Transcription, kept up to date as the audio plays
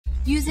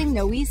Using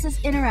Noesis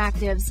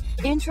Interactives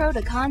Intro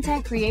to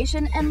Content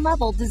Creation and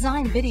Level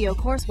Design video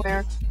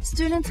courseware,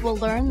 students will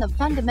learn the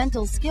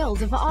fundamental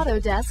skills of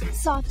Autodesk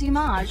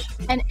Softimage,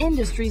 an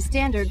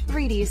industry-standard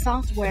 3D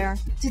software,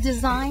 to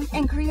design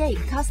and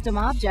create custom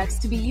objects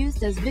to be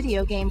used as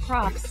video game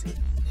props.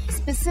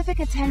 Specific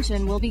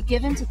attention will be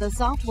given to the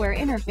software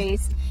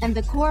interface and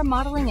the core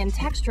modeling and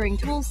texturing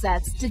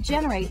toolsets to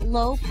generate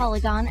low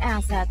polygon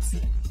assets.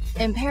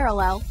 In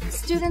parallel,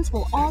 students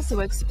will also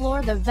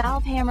explore the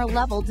Valve Hammer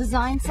level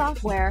design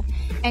software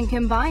and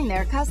combine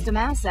their custom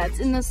assets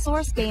in the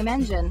source game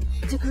engine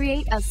to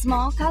create a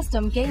small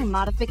custom game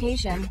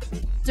modification.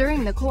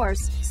 During the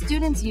course,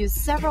 students use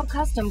several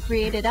custom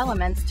created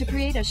elements to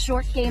create a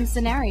short game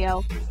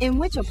scenario in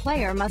which a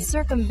player must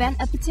circumvent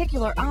a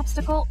particular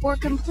obstacle or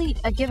complete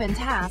a given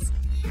task.